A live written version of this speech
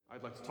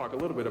I'd like to talk a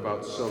little bit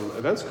about some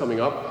events coming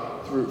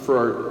up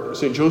for our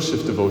St.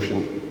 Joseph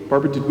devotion.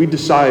 Barbara, did we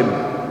decide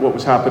what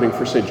was happening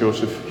for St.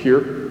 Joseph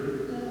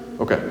here?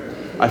 Okay.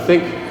 I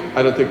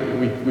don't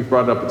think we've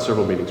brought it up at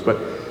several meetings, but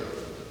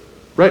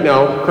right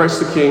now, Christ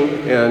the King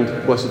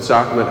and Blessed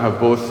Sacrament have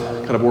both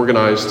kind of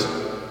organized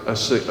a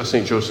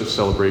St. Joseph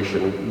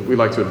celebration. We'd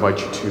like to invite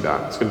you to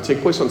that. It's going to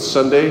take place on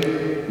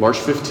Sunday, March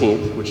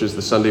 15th, which is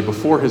the Sunday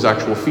before his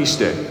actual feast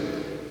day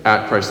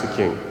at Christ the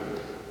King.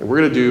 And we're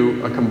going to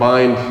do a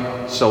combined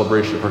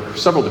celebration for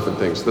several different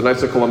things. The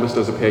Knights of Columbus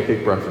does a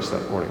pancake breakfast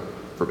that morning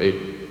from 8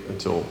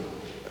 until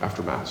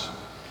after Mass.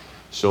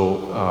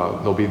 So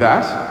there'll be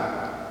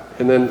that.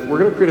 And then we're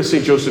going to create a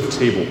St. Joseph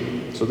table.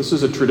 So this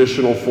is a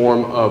traditional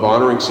form of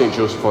honoring St.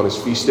 Joseph on his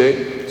feast day.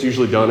 It's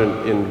usually done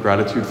in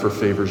gratitude for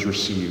favors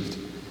received.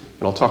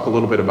 And I'll talk a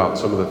little bit about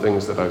some of the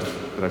things that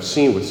I've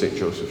seen with St.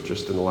 Joseph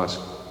just in the last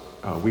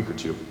week or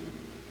two.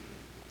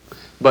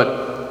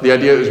 But the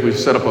idea is we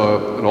set up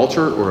an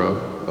altar or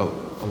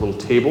a little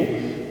table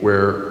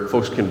where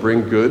folks can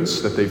bring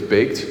goods that they've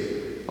baked.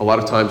 A lot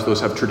of times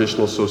those have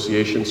traditional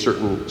associations,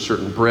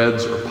 certain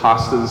breads or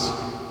pastas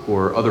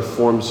or other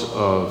forms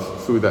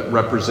of food that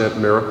represent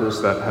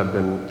miracles that have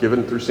been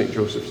given through St.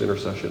 Joseph's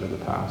intercession in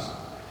the past.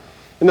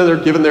 And then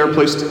they're given there,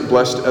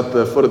 blessed at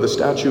the foot of the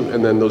statue,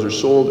 and then those are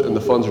sold and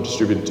the funds are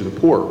distributed to the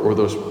poor, or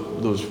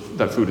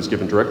that food is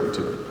given directly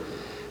to them.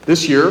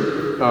 This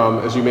year,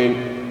 as you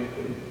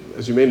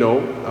may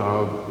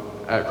know,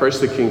 at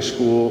Christ the King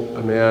School,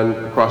 a man,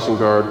 a crossing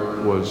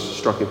guard, was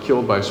struck and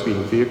killed by a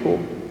speeding vehicle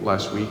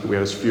last week. We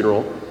had his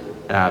funeral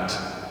at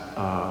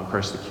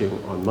Christ the King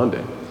on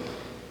Monday.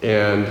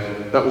 And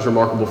that was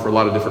remarkable for a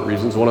lot of different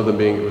reasons. One of them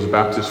being it was a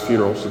Baptist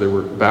funeral, so there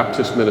were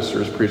Baptist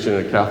ministers preaching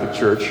in a Catholic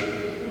church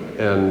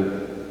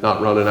and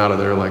not running out of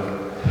there like,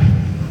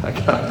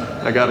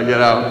 I got to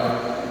get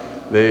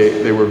out.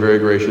 They were very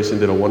gracious and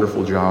did a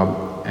wonderful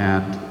job.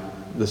 And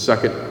the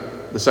second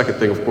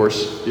thing, of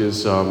course,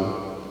 is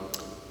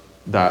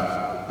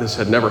that this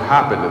had never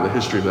happened in the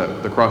history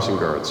of the crossing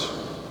guards.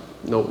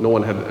 No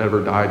one had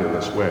ever died in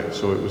this way.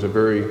 So it was a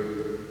very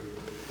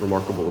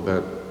remarkable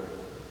event.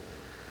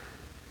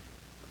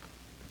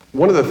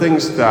 One of the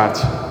things that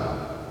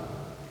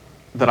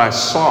I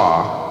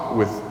saw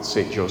with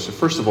St. Joseph,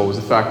 first of all, was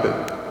the fact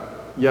that,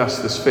 yes,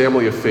 this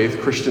family of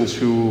faith, Christians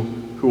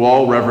who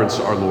all reverence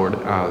our Lord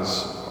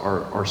as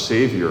our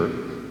Savior,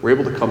 were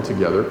able to come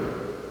together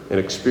and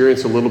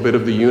experience a little bit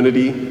of the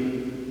unity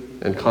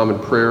and common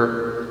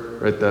prayer,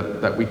 right,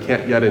 that we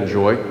can't yet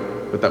enjoy,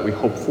 but that we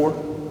hope for.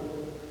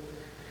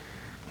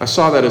 I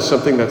saw that as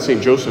something that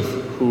St. Joseph,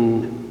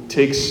 who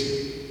takes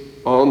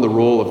on the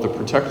role of the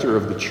protector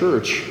of the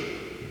church,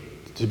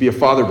 to be a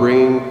father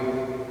bringing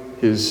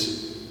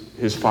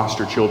his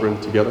foster children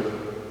together.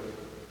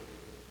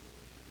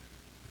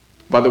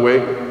 By the way,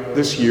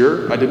 this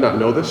year, I did not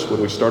know this when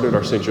we started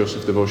our St.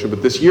 Joseph devotion,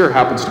 but this year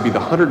happens to be the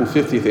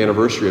 150th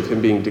anniversary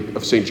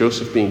of St.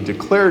 Joseph being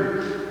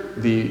declared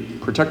the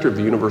protector of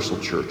the universal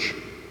church,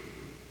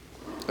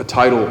 a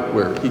title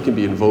where he can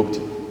be invoked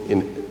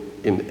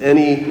in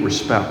any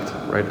respect,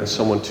 right, as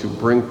someone to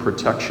bring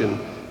protection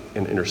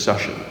and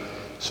intercession.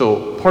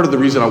 So part of the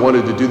reason I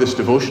wanted to do this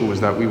devotion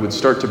was that we would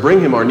start to bring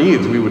him our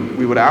needs. We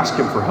would ask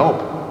him for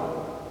help,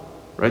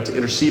 right, to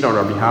intercede on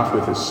our behalf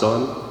with his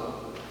son.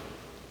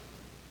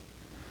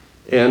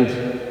 And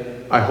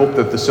I hope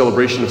that the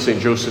celebration of St.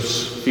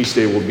 Joseph's feast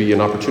day will be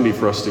an opportunity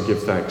for us to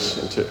give thanks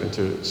and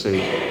to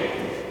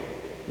say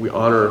we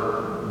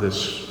honor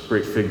this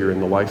great figure in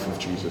the life of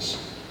Jesus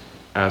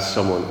as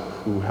someone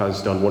who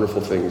has done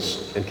wonderful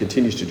things and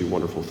continues to do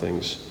wonderful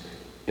things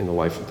in the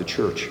life of the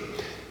church.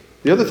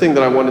 The other thing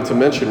that I wanted to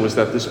mention was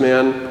that this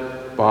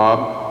man,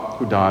 Bob,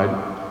 who died,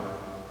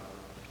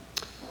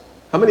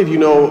 how many of you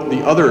know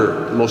the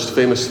other most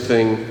famous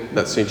thing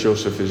that St.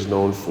 Joseph is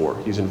known for?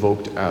 He's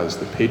invoked as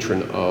the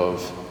patron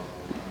of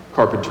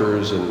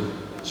carpenters and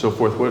so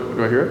forth. What,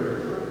 do I hear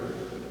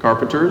it?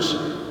 Carpenters?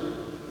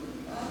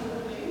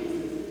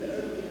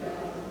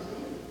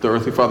 The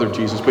earthly father of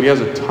Jesus. But he has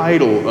a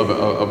title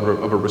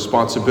of a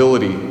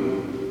responsibility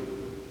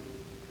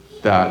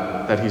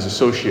that he's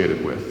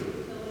associated with.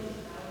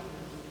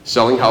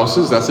 Selling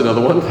houses, that's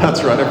another one.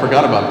 That's right, I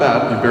forgot about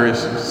that. You bury a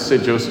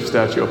St. Joseph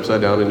statue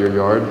upside down in your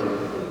yard.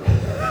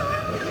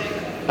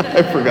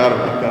 I forgot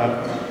about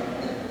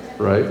that.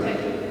 Right?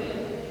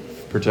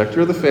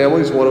 Protector of the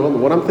family is one of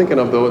them. What I'm thinking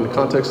of, though, in the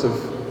context of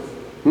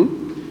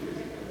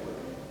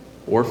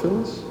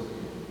orphans?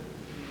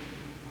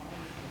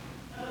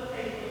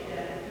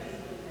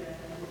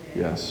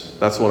 Yes,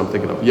 that's what I'm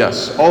thinking of.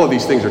 Yes, all of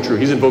these things are true.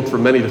 He's invoked for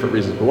many different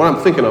reasons. But what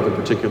I'm thinking of in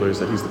particular is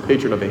that he's the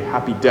patron of a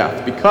happy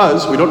death,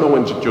 because we don't know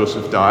when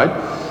Joseph died,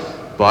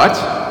 but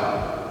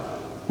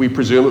we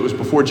presume it was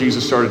before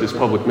Jesus started his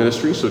public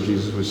ministry, so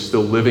Jesus was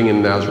still living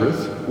in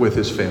Nazareth with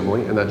his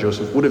family, and that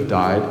Joseph would have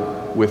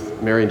died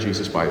with Mary and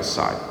Jesus by his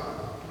side.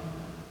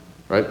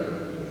 Right?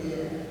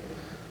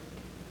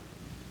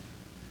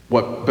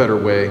 What better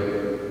way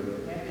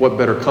what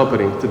better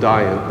company to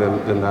die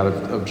in than that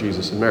of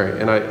Jesus and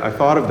Mary? And I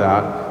thought of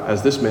that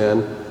as this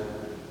man,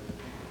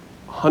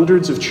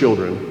 Hundreds of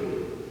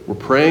children were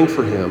praying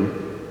for him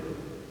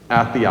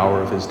at the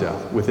hour of his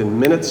death. Within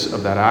minutes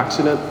of that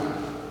accident,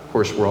 of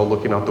course, we're all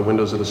looking out the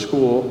windows of the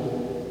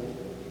school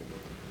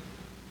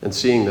and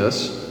seeing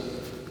this,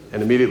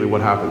 and immediately what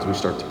happens? We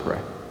start to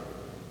pray.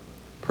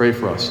 Pray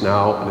for us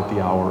now and at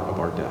the hour of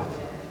our death.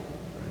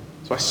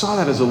 So I saw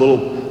that as a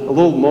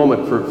little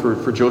moment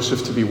for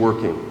Joseph to be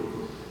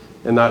working,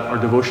 and that our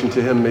devotion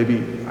to him maybe,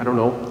 I don't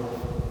know,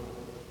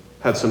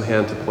 had some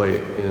hand to play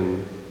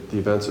in the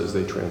events as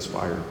they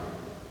transpired.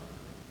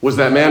 Was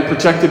that man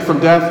protected from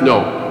death?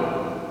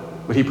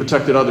 No. But he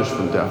protected others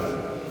from death.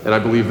 And I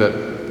believe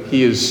that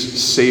he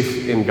is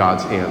safe in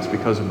God's hands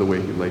because of the way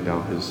he laid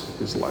down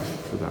his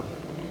life for them.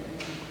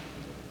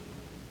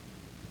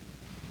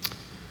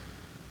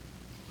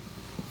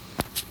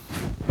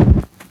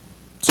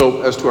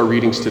 So, as to our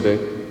readings today,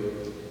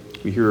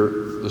 we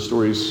hear the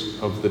stories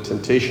of the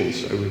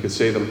temptations. We could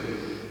say them,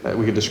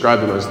 we could describe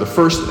them as the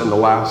first and the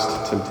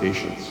last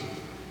temptations.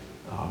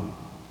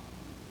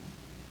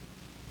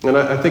 And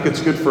I think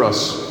it's good for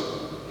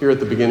us here at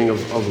the beginning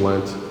of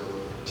Lent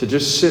to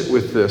just sit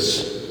with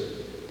this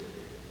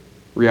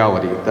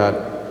reality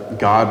that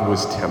God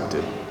was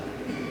tempted.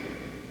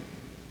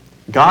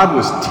 God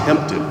was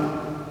tempted.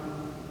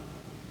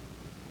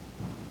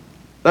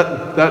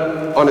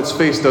 That on its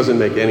face doesn't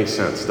make any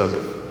sense, does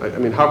it? I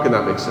mean, how can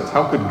that make sense?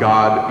 How could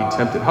God be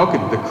tempted? How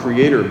could the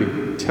Creator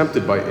be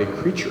tempted by a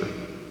creature?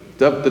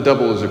 The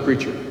devil is a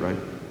creature, right?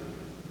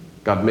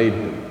 God made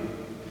him.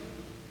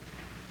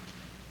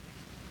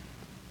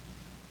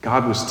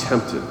 God was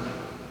tempted.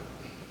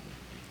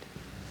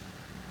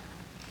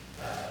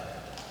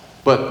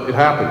 But it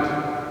happened.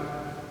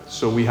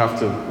 So we have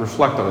to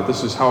reflect on it.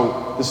 This is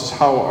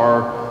how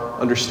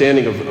our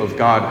understanding of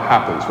God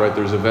happens, right?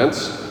 There's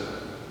events,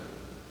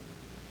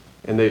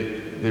 and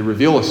they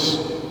reveal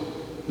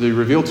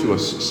to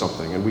us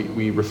something, and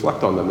we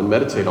reflect on them and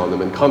meditate on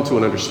them and come to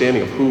an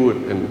understanding of who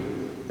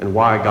and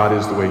why God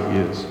is the way he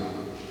is.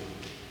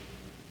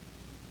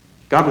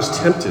 God was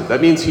tempted. That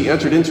means he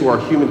entered into our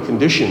human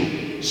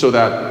condition so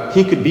that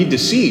he could be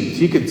deceived.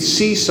 He could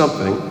see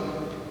something,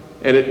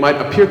 and it might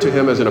appear to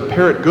him as an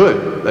apparent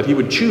good that he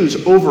would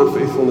choose over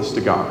faithfulness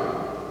to God,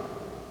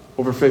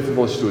 over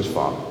faithfulness to his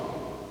Father.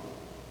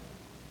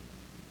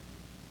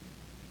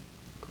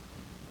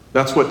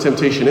 That's what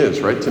temptation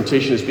is, right?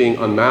 Temptation is being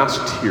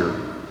unmasked here.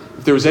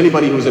 If there was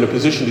anybody who was in a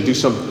position to do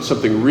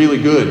something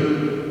really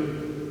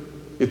good,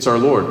 it's our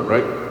Lord,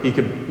 right? He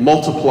could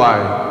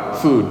multiply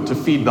food to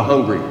feed the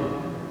hungry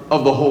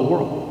of the whole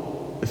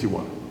world, if he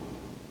wanted.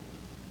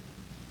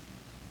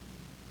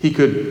 He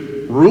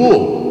could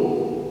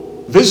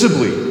rule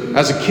visibly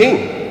as a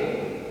king.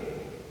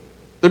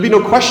 There'd be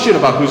no question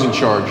about who's in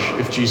charge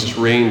if Jesus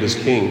reigned as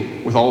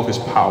king with all of his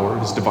power,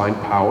 his divine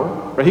power,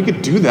 right? He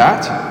could do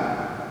that.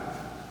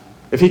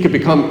 If he could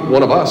become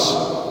one of us,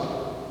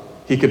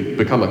 he could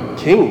become a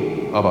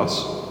king of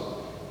us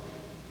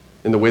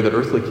in the way that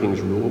earthly kings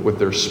rule, with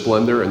their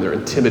splendor and their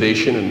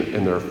intimidation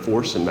and their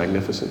force and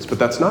magnificence. But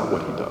that's not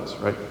what he does,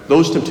 right?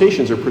 Those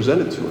temptations are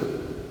presented to him.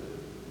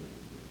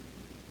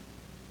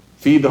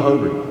 Feed the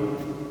hungry,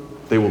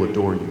 they will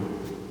adore you.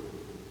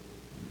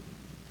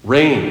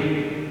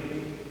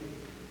 Reign,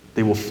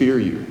 they will fear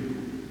you.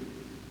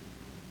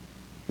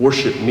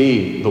 Worship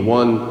me, the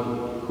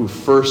one who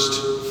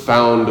first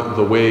found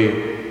the way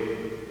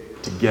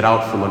to get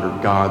out from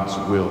under God's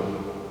will.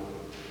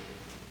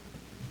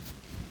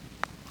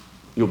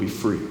 You'll be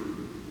free.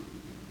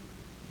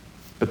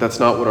 But that's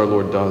not what our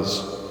Lord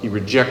does. He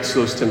rejects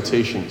those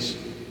temptations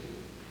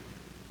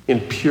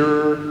in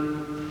pure,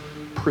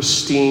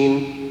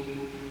 pristine,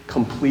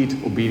 complete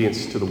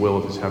obedience to the will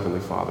of his heavenly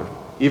Father.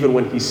 Even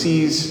when he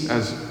sees,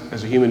 as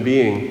a human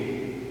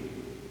being,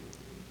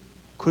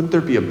 couldn't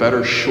there be a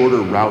better, shorter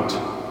route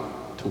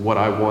to what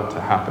I want to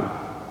happen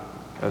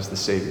as the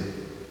Savior?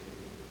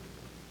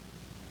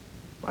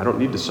 I don't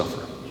need to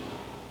suffer.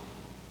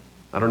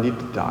 I don't need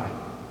to die.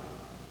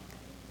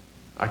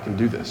 I can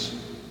do this.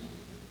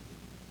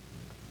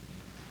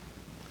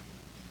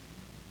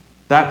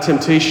 That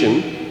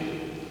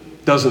temptation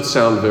doesn't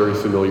sound very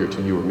familiar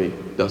to you or me,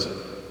 does it?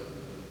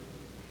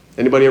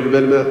 Anybody ever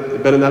been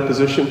in that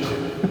position?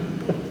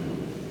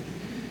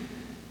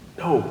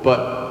 No,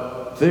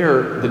 but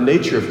there, the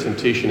nature of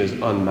temptation is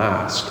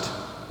unmasked.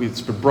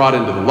 It's been brought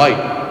into the light.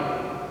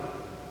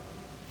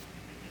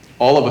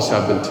 All of us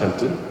have been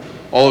tempted.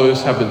 All of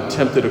us have been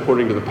tempted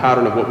according to the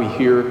pattern of what we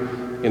hear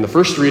in the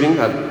first reading,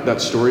 that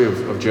story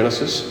of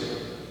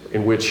Genesis,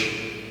 in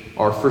which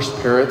our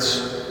first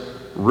parents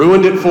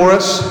ruined it for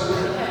us.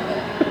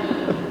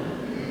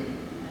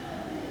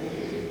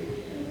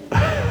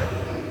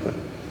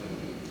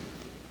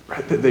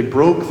 Right? They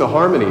broke the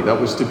harmony that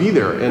was to be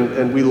there,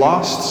 and we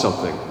lost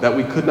something that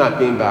we could not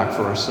gain back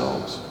for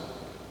ourselves.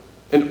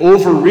 An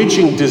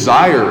overreaching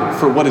desire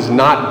for what is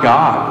not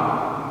God.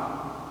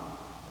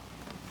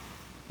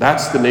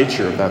 That's the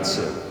nature of that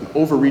sin. An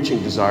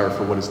overreaching desire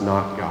for what is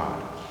not God.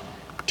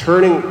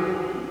 Turning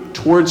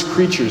towards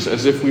creatures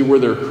as if we were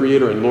their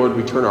creator, and Lord,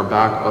 we turn our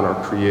back on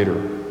our creator.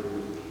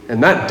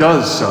 And that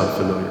does sound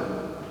familiar.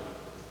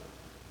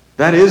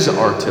 That is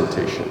our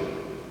temptation.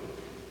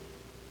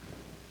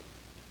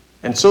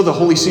 And so the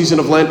holy season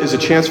of Lent is a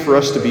chance for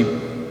us to be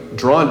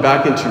drawn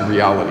back into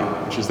reality,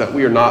 which is that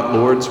we are not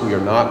lords, we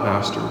are not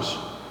masters,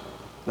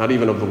 not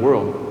even of the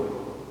world,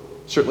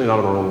 certainly not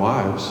of our own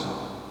lives.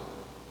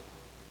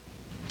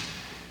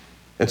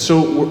 And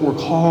so we're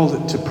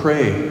called to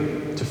pray,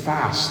 to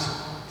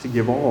fast, to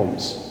give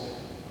alms,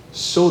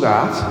 so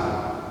that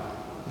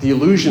the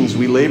illusions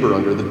we labor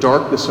under, the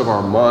darkness of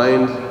our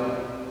mind,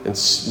 and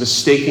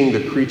mistaking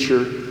the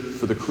creature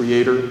for the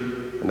Creator,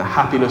 and the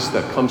happiness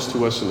that comes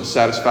to us and the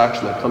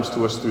satisfaction that comes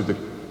to us through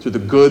the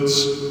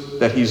goods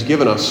that He's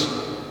given us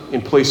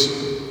in place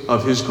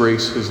of His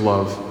grace, His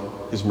love,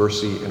 His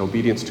mercy, and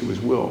obedience to His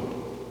will.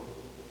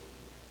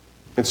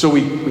 And so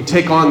we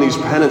take on these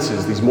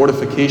penances, these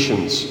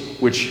mortifications,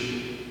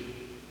 which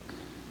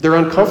they're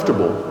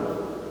uncomfortable.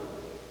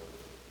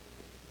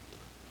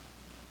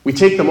 We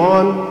take them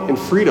on in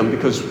freedom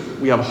because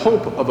we have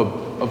hope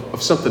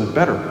of something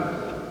better.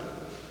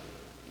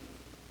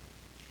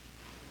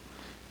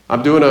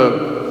 I'm doing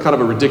a kind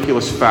of a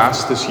ridiculous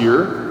fast this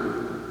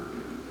year.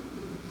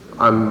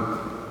 I'm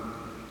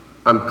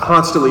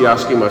constantly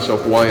asking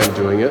myself why I'm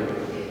doing it.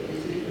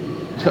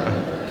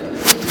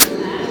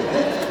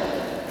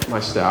 My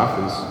staff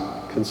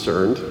is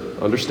concerned,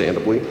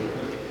 understandably.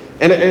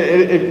 And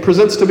it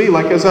presents to me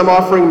like as I'm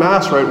offering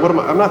Mass, right?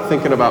 I'm not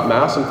thinking about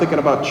Mass, I'm thinking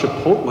about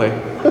Chipotle.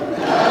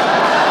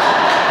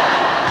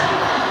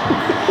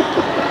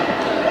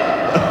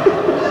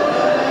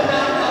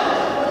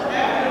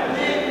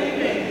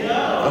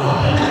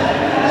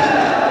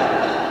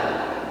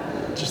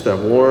 Just that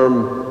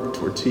warm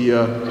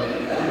tortilla,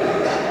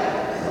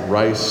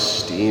 rice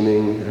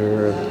steaming,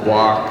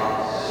 guac,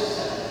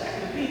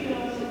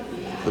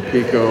 the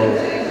pico.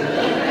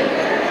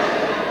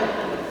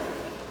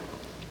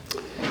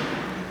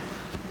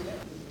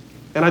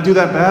 And I do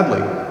that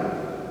badly.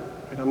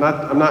 I'm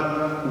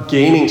not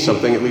gaining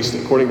something, at least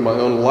according to my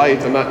own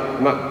light. I'm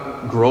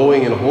not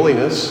growing in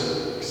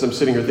holiness because I'm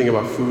sitting here thinking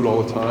about food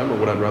all the time or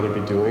what I'd rather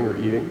be doing or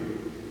eating.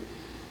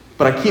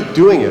 But I keep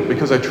doing it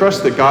because I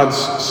trust that God's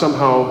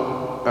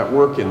somehow at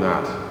work in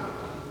that.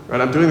 Right?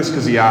 I'm doing this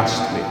because He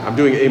asked me. I'm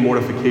doing a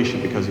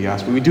mortification because He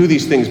asked me. We do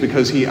these things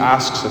because He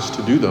asks us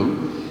to do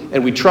them,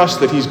 and we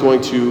trust that He's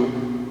going to,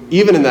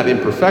 even in that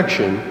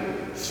imperfection,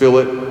 fill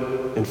it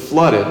and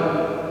flood it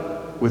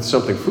with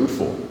something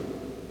fruitful.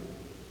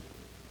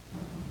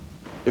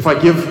 If I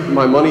give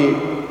my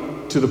money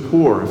to the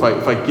poor, if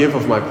I give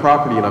of my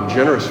property and I'm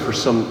generous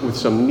with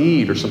some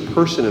need or some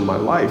person in my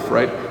life,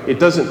 right? It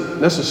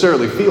doesn't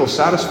necessarily feel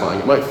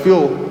satisfying. It might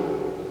feel,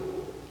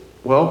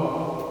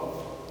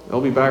 well, I'll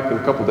be back in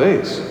a couple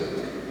days.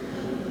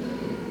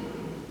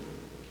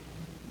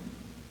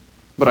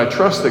 But I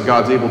trust that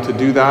God's able to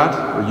do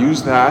that or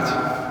use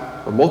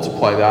that or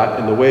multiply that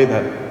in the way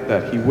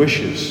that He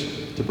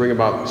wishes to bring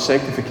about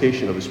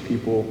sanctification of His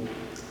people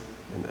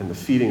and the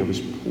feeding of His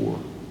poor.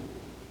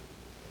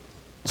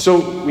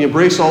 So we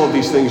embrace all of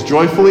these things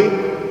joyfully,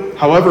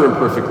 however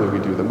imperfectly we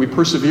do them. We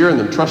persevere in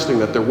them, trusting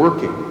that they're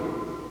working,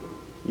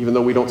 even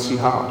though we don't see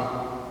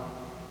how.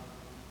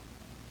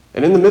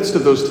 And in the midst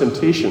of those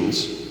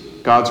temptations,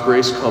 God's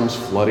grace comes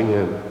flooding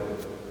in.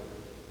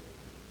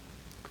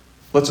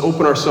 Let's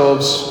open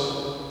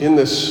ourselves in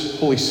this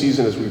holy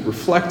season as we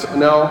reflect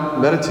now,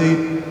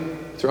 meditate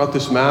throughout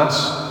this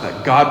Mass,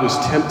 that God was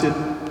tempted,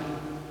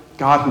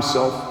 God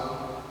Himself.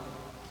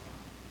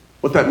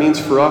 What that means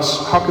for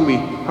us, how can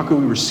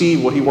we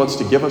receive what He wants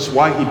to give us,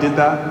 why He did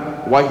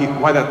that,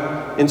 why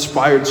that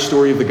inspired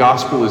story of the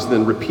gospel is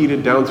then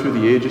repeated down through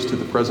the ages to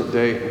the present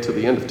day and to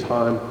the end of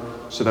time,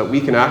 so that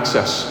we can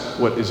access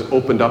what is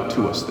opened up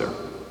to us there.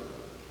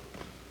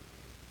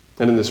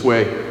 And in this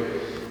way,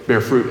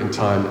 bear fruit in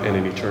time and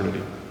in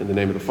eternity. In the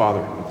name of the Father,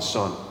 and of the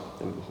Son,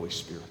 and of the Holy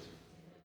Spirit.